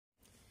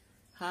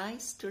Hi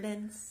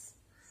students.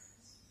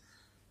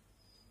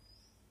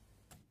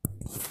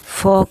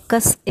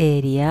 Focus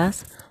areas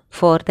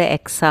for the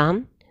exam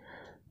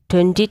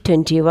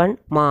 2021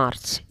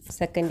 March.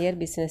 Second year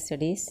business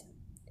studies.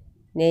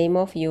 Name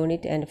of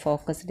unit and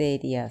focused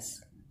areas.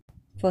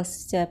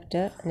 First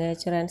chapter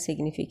nature and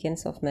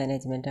significance of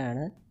management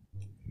ആണ്.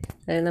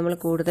 അതിൽ നമ്മൾ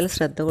കൂടുതൽ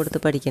ശ്രദ്ധ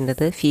കൊടുത്ത്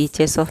പഠിക്കേണ്ടത്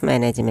features of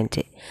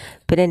management,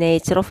 പിന്നെ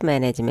nature of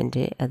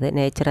management, അത്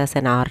nature as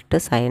an art,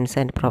 science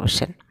and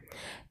profession.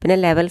 പിന്നെ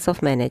ലെവൽസ്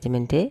ഓഫ്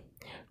മാനേജ്മെൻറ്റ്,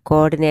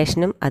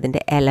 കോർഡിനേഷനും അതിൻ്റെ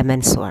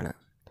എലമെൻസുമാണ്.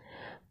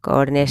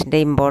 കോർഡിനേഷൻ്റെ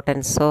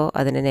ഇമ്പോർട്ടൻസോ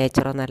അതിൻ്റെ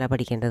നേച്ചറോ എന്നല്ല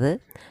പഠിക്കേണ്ടത്,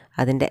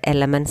 അതിൻ്റെ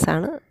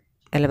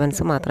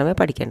എലമെൻസ് മാത്രമേ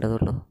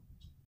പഠിക്കേണ്ടതുള്ളൂ.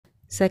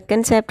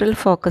 സെക്കൻഡ് ചാപ്റ്ററിൽ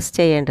ഫോക്കസ്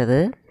ചെയ്യേണ്ടത്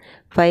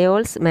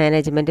Fayol's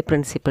management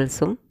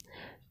പ്രിൻസിപ്പിൾസും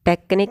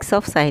techniques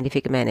of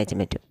scientific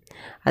മാനേജ്മെൻറ്റും.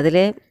 അതിൽ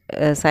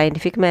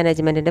സയൻറ്റിഫിക്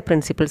മാനേജ്മെൻറ്റിൻ്റെ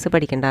പ്രിൻസിപ്പിൾസ്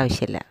പഠിക്കേണ്ട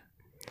ആവശ്യമില്ല,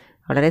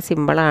 വളരെ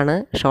സിമ്പിളാണ്,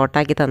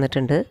 ഷോർട്ടാക്കി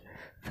തന്നിട്ടുണ്ട്.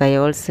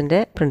 ഫയോൾസിൻ്റെ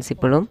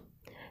പ്രിൻസിപ്പിളും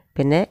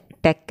പിന്നെ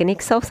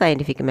techniques of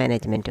scientific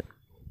മാനേജ്മെൻറ്റും.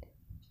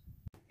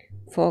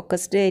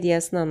 Focused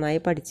areas നന്നായി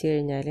പഠിച്ചു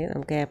കഴിഞ്ഞാൽ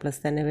നമുക്ക് A+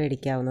 തന്നെ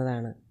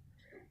മേടിക്കാവുന്നതാണ്.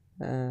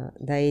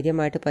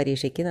 ധൈര്യമായിട്ട്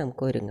പരീക്ഷയ്ക്ക്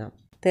നമുക്ക് ഒരുങ്ങാം.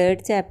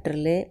 തേർഡ്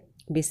ചാപ്റ്ററിൽ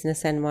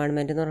ബിസിനസ്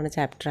എൻവയോൺമെൻറ്റ് എന്ന് പറയുന്ന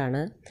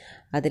ചാപ്റ്ററാണ്.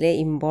 അതിലെ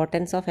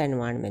ഇമ്പോർട്ടൻസ് ഓഫ്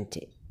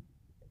എൻവയോൺമെൻറ്റ്,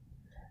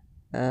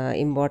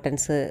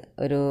 ഇമ്പോർട്ടൻസ്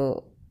ഒരു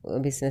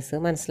ബിസിനസ്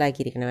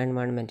മനസ്സിലാക്കിയിരിക്കണം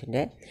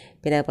എൻവയോൺമെൻറ്റിൻ്റെ.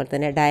 പിന്നെ അതുപോലെ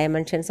തന്നെ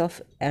ഡയമെൻഷൻസ് ഓഫ്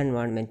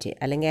എൻവയോൺമെൻറ്റ്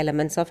അല്ലെങ്കിൽ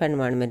എലമെൻറ്റ്സ് ഓഫ്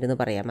എൻവയോൺമെൻറ്റ് എന്ന്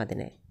പറയാം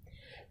അതിനെ.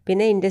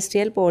 പിന്നെ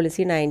ഇൻഡസ്ട്രിയൽ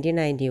പോളിസി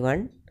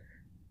 1991,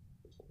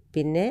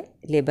 പിന്നെ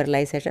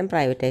ലിബറലൈസേഷൻ,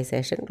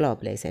 പ്രൈവറ്റൈസേഷൻ,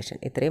 ഗ്ലോബലൈസേഷൻ.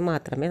 ഇത്രയും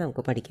മാത്രമേ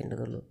നമുക്ക്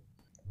പഠിക്കേണ്ടതുള്ളൂ.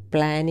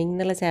 പ്ലാനിംഗ്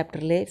എന്നുള്ള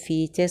ചാപ്റ്ററിൽ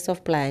features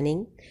of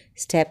planning,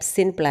 steps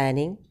in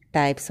planning,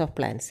 types of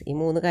plans, ഈ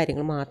 3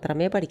 കാര്യങ്ങൾ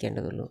മാത്രമേ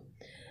പഠിക്കേണ്ടതുള്ളൂ.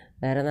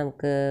 വേറെ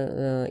നമുക്ക്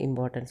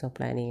ഇമ്പോർട്ടൻസ് ഓഫ്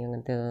പ്ലാനിങ്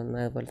അങ്ങനത്തെ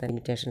അതുപോലെ തന്നെ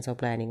ലിമിറ്റേഷൻസ് ഓഫ്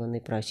പ്ലാനിങ് ഒന്നും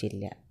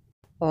ഇപ്രാവശ്യമില്ല.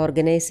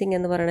 ഓർഗനൈസിങ്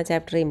എന്ന് പറയുന്ന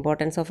chapter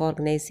importance of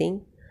organising,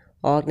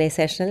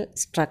 organisational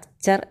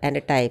structure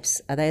and types,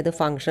 അതായത്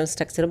ഫങ്ഷണൽ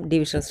സ്ട്രക്ചറും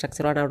ഡിവിഷണൽ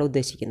സ്ട്രക്ചറുമാണ് അവിടെ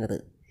ഉദ്ദേശിക്കുന്നത്.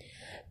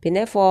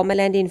 പിന്നെ ഫോർമൽ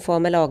ആൻഡ്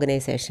ഇൻഫോർമൽ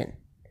ഓർഗനൈസേഷൻ,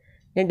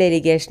 പിന്നെ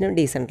ഡെലിഗേഷനും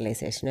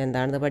ഡീസെൻട്രലൈസേഷനും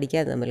എന്താണെന്ന് പഠിക്കുക,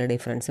 അത് തമ്മിലുള്ള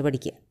ഡിഫറൻസ്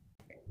പഠിക്കുക.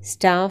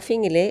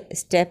 സ്റ്റാഫിങ്ങിൽ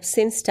സ്റ്റെപ്സ്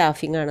ഇൻ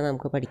സ്റ്റാഫിംഗ് ആണ്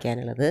നമുക്ക്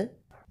പഠിക്കാനുള്ളത്.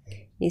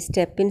 ഈ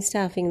സ്റ്റെപ്പ് ഇൻ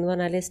സ്റ്റാഫിംഗ് എന്ന്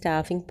പറഞ്ഞാൽ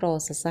സ്റ്റാഫിംഗ്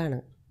പ്രോസസ്സാണ്,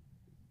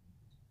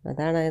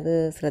 അതാണ് ഇത്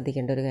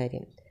ശ്രദ്ധിക്കേണ്ട ഒരു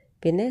കാര്യം.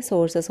 പിന്നെ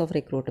സോഴ്സസ് ഓഫ്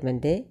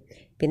റിക്രൂട്ട്മെൻറ്റ്,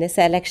 പിന്നെ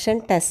സെലക്ഷൻ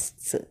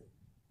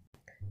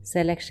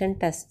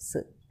ടെസ്റ്റ്സ്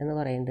എന്ന്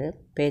പറയുന്നത്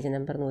പേജ്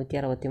നമ്പർ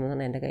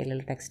 163 എൻ്റെ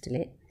കയ്യിലുള്ള ടെക്സ്റ്റിൽ.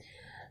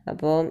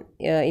 അപ്പോൾ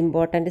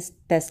important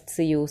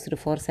tests used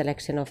for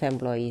selection of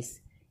employees: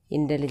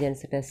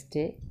 intelligence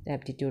test,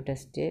 aptitude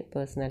test,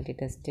 personality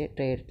test,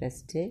 trade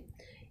test,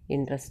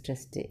 interest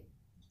test.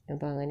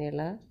 അപ്പോൾ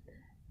അങ്ങനെയുള്ള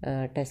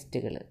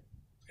ടെസ്റ്റുകൾ.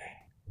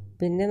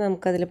 പിന്നെ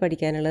നമുക്കതിൽ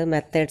പഠിക്കാനുള്ളത്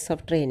മെത്തേഡ്സ്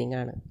ഓഫ് ട്രെയിനിങ്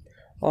ആണ്.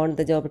 ഓൺ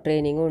ദ ജോബ്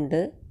ട്രെയിനിങ്ങും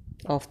ഉണ്ട്,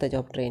 ഓഫ് ദ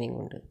ജോബ്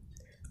ട്രെയിനിങ്ങും ഉണ്ട്.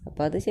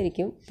 അപ്പോൾ അത്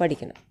ശരിക്കും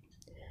പഠിക്കണം.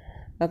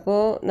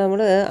 അപ്പോൾ നമ്മൾ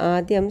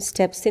ആദ്യം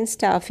സ്റ്റെപ്സ് ഇൻ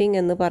സ്റ്റാഫിംഗ്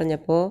എന്ന്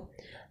പറഞ്ഞപ്പോൾ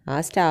ആ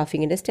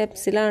സ്റ്റാഫിങ്ങിൻ്റെ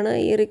സ്റ്റെപ്സിലാണ്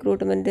ഈ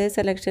റിക്രൂട്ട്മെൻറ്റ്,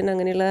 സെലക്ഷൻ,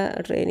 അങ്ങനെയുള്ള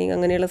ട്രെയിനിങ്,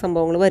 അങ്ങനെയുള്ള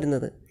സംഭവങ്ങൾ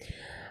വരുന്നത്.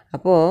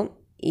 അപ്പോൾ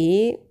ഈ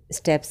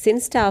സ്റ്റെപ്സ് ഇൻ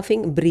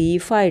സ്റ്റാഫിംഗ്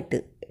ബ്രീഫായിട്ട്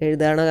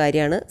എഴുതുന്ന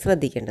കാര്യമാണ്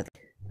ശ്രദ്ധിക്കേണ്ടത്.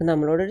 അപ്പോൾ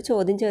നമ്മളോടൊരു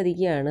ചോദ്യം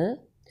ചോദിക്കുകയാണ്,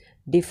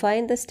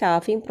 define the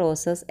staffing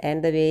process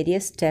and the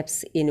various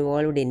steps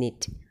involved in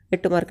it.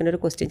 8 മാർക്കിൻ്റെ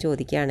ഒരു ക്വസ്റ്റ്യൻ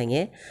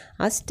ചോദിക്കുകയാണെങ്കിൽ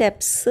ആ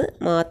സ്റ്റെപ്സ്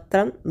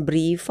മാത്രം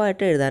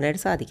ബ്രീഫായിട്ട്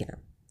എഴുതാനായിട്ട് സാധിക്കണം.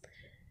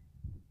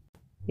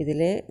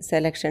 ഇതിൽ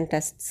സെലക്ഷൻ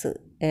ടെസ്റ്റ്സ്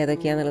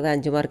ഏതൊക്കെയാണെന്നുള്ളത്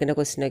 5 മാർക്കിൻ്റെ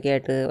ക്വസ്റ്റ്യനൊക്കെ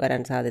ആയിട്ട്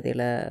വരാൻ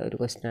സാധ്യതയുള്ള ഒരു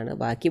ക്വസ്റ്റ്യനാണ്.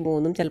 ബാക്കി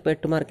 3 ചിലപ്പോൾ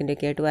 8 മാർക്കിൻ്റെ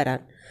ഒക്കെ ആയിട്ട് വരാൻ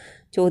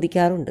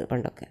ചോദിക്കാറുണ്ട്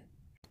പണ്ടൊക്കെ.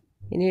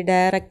 ഇനി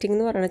ഡയറക്റ്റിംഗ്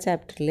എന്ന് പറയുന്ന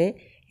ചാപ്റ്ററിൽ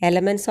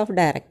എലമെൻറ്റ്സ് ഓഫ്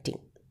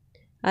ഡയറക്റ്റിംഗ്,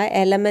 ആ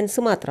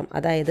എലമെൻറ്റ്സ് മാത്രം,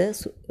 അതായത്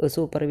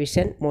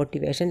സൂപ്പർവിഷൻ,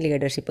 മോട്ടിവേഷൻ,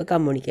 ലീഡർഷിപ്പ്,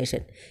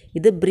 കമ്മ്യൂണിക്കേഷൻ,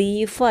 ഇത്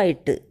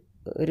ബ്രീഫായിട്ട്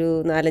ഒരു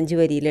 4-5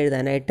 വരിയിൽ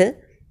എഴുതാനായിട്ട്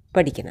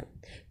പഠിക്കണം.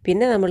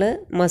 പിന്നെ നമ്മൾ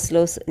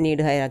മസ്ലോസ്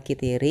നീഡ് ഹൈറാർക്കി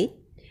തിയറി,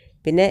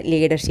 പിന്നെ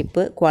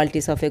leadership,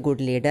 qualities of A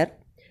good leader,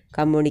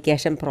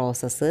 communication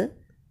process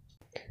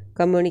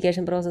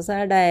ആ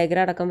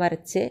ഡയഗ്രം അടക്കം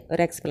വരച്ച്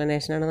ഒരു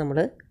എക്സ്പ്ലനേഷനാണ് നമ്മൾ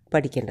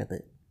പഠിക്കേണ്ടത്.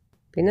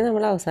 പിന്നെ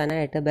നമ്മൾ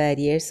അവസാനമായിട്ട്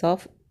ബാരിയേഴ്സ്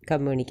ഓഫ്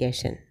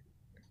കമ്മ്യൂണിക്കേഷൻ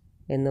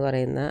എന്ന്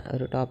പറയുന്ന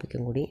ഒരു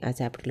ടോപ്പിക്കും കൂടി ആ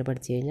ചാപ്റ്ററിൽ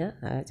പഠിച്ചു കഴിഞ്ഞാൽ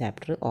ആ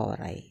ചാപ്റ്റർ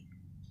ഓവറായി.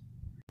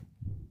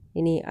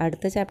 ഇനി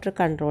അടുത്ത ചാപ്റ്റർ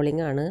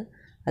കൺട്രോളിംഗ് ആണ്.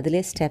 അതിൽ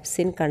സ്റ്റെപ്സ്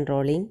ഇൻ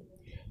കൺട്രോളിംഗ്,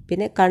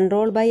 പിന്നെ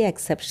control by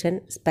exception,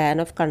 span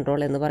of control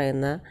എന്ന്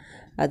പറയുന്ന,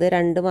 അത്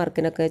 2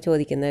 മാർക്കിനൊക്കെ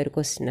ചോദിക്കുന്ന ഒരു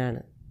ക്വസ്റ്റ്യനാണ്.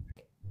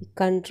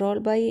 കൺട്രോൾ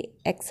ബൈ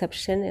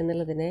എക്സെപ്ഷൻ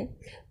എന്നുള്ളതിനെ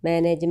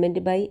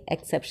മാനേജ്മെൻറ്റ് ബൈ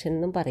എക്സെപ്ഷൻ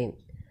എന്നും പറയും.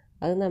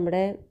 അത്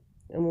നമ്മുടെ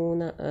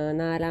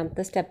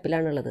 4ാമത്തെ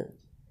സ്റ്റെപ്പിലാണുള്ളത്.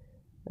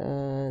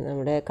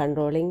 നമ്മുടെ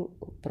കൺട്രോളിംഗ്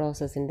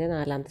പ്രോസസ്സിൻ്റെ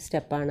 4ാമത്തെ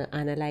സ്റ്റെപ്പാണ്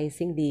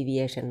അനലൈസിങ്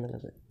ഡീവിയേഷൻ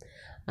എന്നുള്ളത്.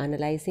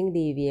 അനലൈസിങ്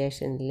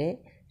ഡീവിയേഷനിലെ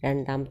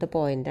 2ാമത്തെ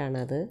പോയിൻ്റാണ്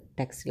അത്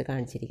ടെക്സ്റ്റിൽ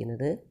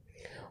കാണിച്ചിരിക്കുന്നത്.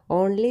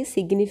 Only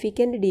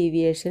significant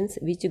deviations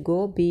which go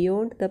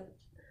beyond the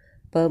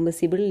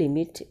permissible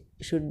limit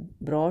should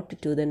brought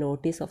to the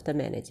notice of the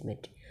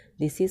management.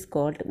 This is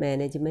called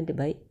management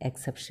by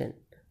exception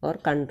or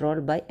control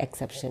by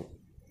exception.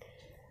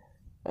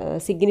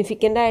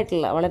 Significant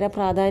ആയിട്ടുള്ള വളരെ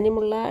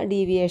പ്രാധാന്യമുള്ള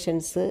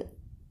deviations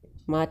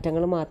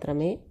മാറ്റങ്ങൾ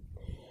മാത്രമേ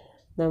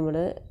നമ്മൾ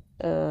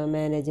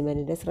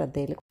മാനേജ്മെൻറ്റിൻ്റെ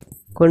ശ്രദ്ധയിൽ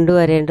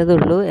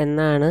കൊണ്ടുവരേണ്ടതുള്ളൂ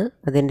എന്നാണ്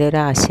അതിൻ്റെ ഒരു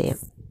ആശയം.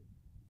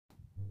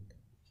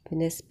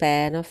 പിന്നെ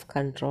സ്പാൻ ഓഫ്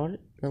കൺട്രോൾ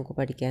നമുക്ക്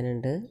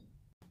പഠിക്കാനുണ്ട്.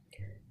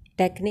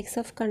 ടെക്നിക്സ്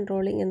ഓഫ്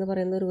കൺട്രോളിങ് എന്ന്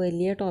പറയുന്ന ഒരു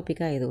വലിയ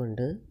ടോപ്പിക്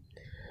ആയതുകൊണ്ട്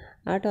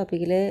ആ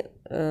ടോപ്പിക്കിൽ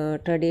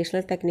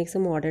ട്രഡീഷണൽ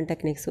ടെക്നിക്സും മോഡേൺ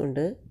ടെക്നിക്സും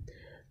ഉണ്ട്.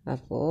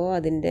 അപ്പോൾ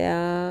അതിൻ്റെ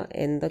ആ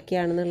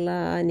എന്തൊക്കെയാണെന്നുള്ള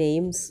ആ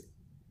നെയിംസ്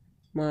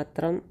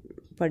മാത്രം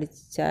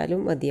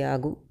പഠിച്ചാലും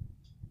മതിയാകും.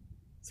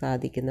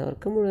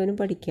 സാധിക്കുന്നവർക്ക് മുഴുവനും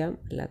പഠിക്കാം,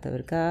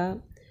 അല്ലാത്തവർക്ക് ആ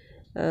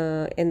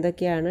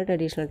എന്തൊക്കെയാണ്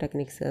ട്രഡീഷണൽ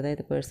ടെക്നിക്സ്,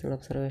 അതായത് personal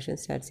observation,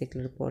 statistical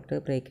report,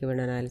 break even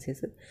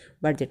analysis,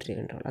 budgetary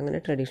control, അങ്ങനെ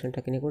ട്രഡീഷണൽ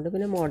ടെക്നിക്ക് ഉണ്ട്.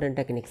 പിന്നെ മോഡേൺ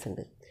ടെക്നിക്സ്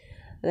ഉണ്ട്,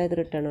 അതായത്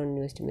return on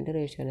investment,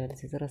 ratio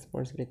analysis,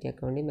 responsibility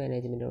accounting,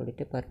 management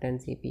audit, per ton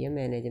CPM,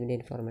 management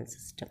information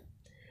system.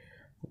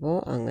 അപ്പോൾ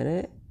അങ്ങനെ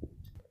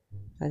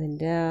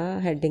അതിൻ്റെ ആ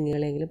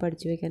ഹെഡിങ്ങുകളെങ്കിലും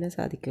പഠിച്ചു വയ്ക്കാനേ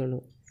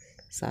സാധിക്കുകയുള്ളൂ.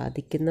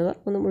 സാധിക്കുന്നവർ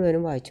ഒന്ന്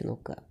മുഴുവനും വായിച്ചു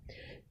നോക്കുക.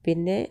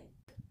 പിന്നെ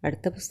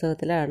അടുത്ത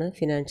പുസ്തകത്തിലാണ്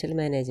ഫിനാൻഷ്യൽ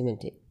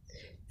മാനേജ്മെൻറ്റ്.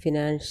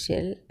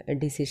 ഫിനാൻഷ്യൽ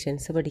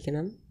ഡിസിഷൻസ്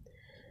പഠിക്കണം.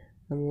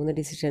 3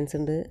 ഡിസിഷൻസ്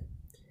ഉണ്ട്.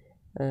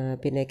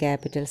 പിന്നെ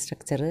ക്യാപിറ്റൽ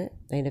സ്ട്രക്ചർ,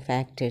 അതിൻ്റെ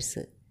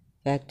factors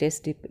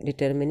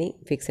determining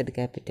fixed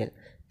capital,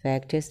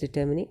 factors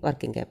determining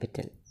working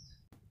capital.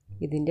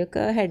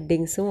 ഇതിൻ്റെയൊക്കെ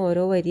ഹെഡിങ്സും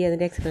ഓരോ വരി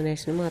അതിൻ്റെ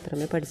എക്സ്പ്ലനേഷനും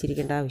മാത്രമേ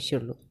പഠിച്ചിരിക്കേണ്ട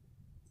ആവശ്യമുള്ളൂ.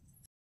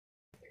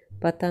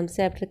 10ാമത്തെ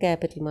chapter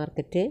capital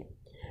market,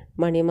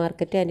 money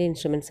market and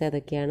instruments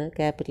ഏതൊക്കെയാണ്,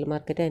 ക്യാപിറ്റൽ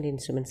മാർക്കറ്റ് ആൻഡ്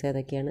ഇൻസ്ട്രുമെൻറ്റ്സ്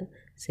ഏതൊക്കെയാണ്,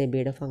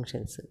 സെബിയുടെ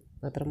ഫങ്ഷൻസ്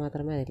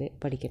മാത്രമേ അതിൽ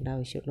പഠിക്കേണ്ട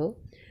ആവശ്യമുള്ളൂ.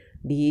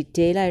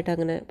 ഡീറ്റെയിൽ ആയിട്ട്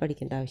അങ്ങനെ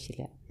പഠിക്കേണ്ട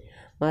ആവശ്യമില്ല.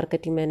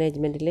 Marketing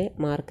മാനേജ്മെൻറ്റിൽ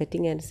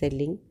marketing and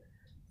selling,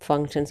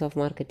 functions of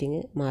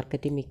marketing,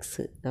 marketing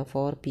mix,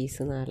 4 P's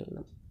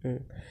 4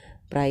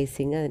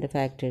 pricing, അതിൻ്റെ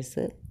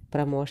factors,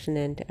 promotion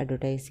and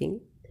advertising,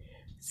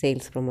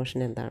 sales promotion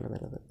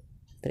എന്താണെന്നുള്ളത്.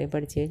 ഇത്രയും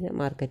പഠിച്ചു കഴിഞ്ഞാൽ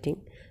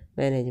മാർക്കറ്റിംഗ്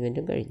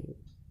മാനേജ്മെൻറ്റും കഴിഞ്ഞു.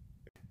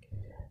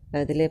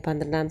 അതിൽ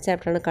 12ാമത്തെ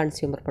ചാപ്റ്ററാണ്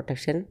കൺസ്യൂമർ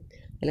പ്രൊട്ടക്ഷൻ.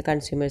 അതിൽ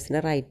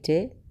കൺസ്യൂമേഴ്സിൻ്റെ റൈറ്റ്,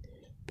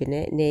 പിന്നെ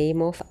നെയിം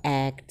ഓഫ്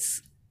ആക്ട്സ്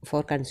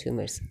ഫോർ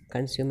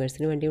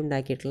കൺസ്യൂമേഴ്സിന് വേണ്ടി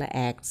ഉണ്ടാക്കിയിട്ടുള്ള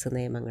ആക്ട്സ്,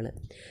 നിയമങ്ങൾ.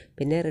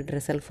 പിന്നെ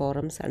redressal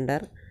forums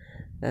under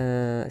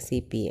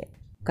CPA.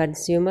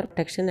 Consumer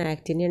protection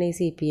ആക്ടിനെയാണ് ഈ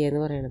CPA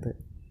എന്ന് പറയുന്നത്.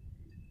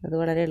 അത്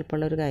വളരെ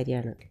എളുപ്പമുള്ളൊരു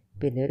കാര്യമാണ്.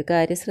 പിന്നെ ഒരു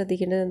കാര്യം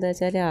ശ്രദ്ധിക്കേണ്ടത് എന്താ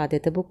വെച്ചാൽ,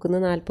 ആദ്യത്തെ ബുക്കിൽ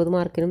നിന്ന് 40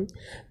 മാർക്കിനും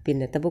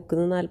പിന്നത്തെ ബുക്കിൽ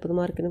നിന്ന് 40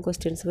 മാർക്കിനും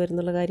ക്വസ്റ്റ്യൻസ്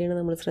വരുന്നുള്ള കാര്യമാണ്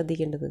നമ്മൾ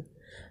ശ്രദ്ധിക്കേണ്ടത്.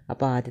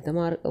 അപ്പോൾ ആദ്യത്തെ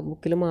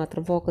ബുക്കിൽ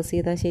മാത്രം ഫോക്കസ്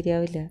ചെയ്താൽ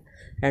ശരിയാവില്ല.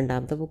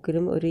 രണ്ടാമത്തെ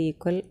ബുക്കിലും ഒരു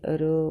ഈക്വൽ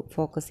ഒരു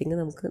ഫോക്കസിങ്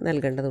നമുക്ക്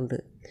നൽകേണ്ടതുണ്ട്.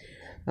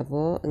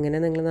 അപ്പോൾ ഇങ്ങനെ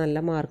നിങ്ങൾ നല്ല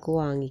മാർക്ക്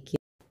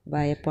വാങ്ങിക്കുക.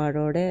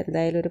 ഭയപ്പാടോടെ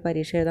എന്തായാലും ഒരു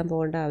പരീക്ഷ എഴുതാൻ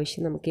പോകേണ്ട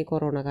ആവശ്യം നമുക്ക് ഈ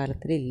കൊറോണ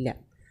കാലത്തിലില്ല.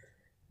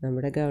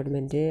 നമ്മുടെ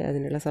ഗവൺമെൻറ്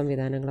അതിനുള്ള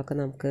സംവിധാനങ്ങളൊക്കെ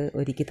നമുക്ക്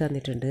ഒരുക്കി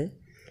തന്നിട്ടുണ്ട്.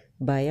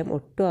 ഭയം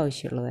ഒട്ടും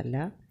ആവശ്യമുള്ളതല്ല.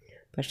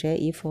 പക്ഷേ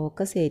ഈ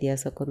ഫോക്കസ്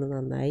ഏരിയാസൊക്കെ ഒന്ന്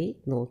നന്നായി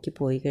നോക്കി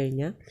പോയി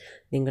കഴിഞ്ഞാൽ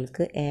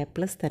നിങ്ങൾക്ക് A+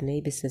 തന്നെ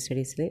ഈ ബിസിനസ്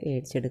സ്റ്റഡീസിൽ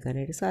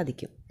മേടിച്ചെടുക്കാനായിട്ട്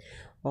സാധിക്കും.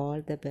 All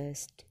the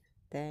best.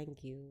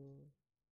 Thank you.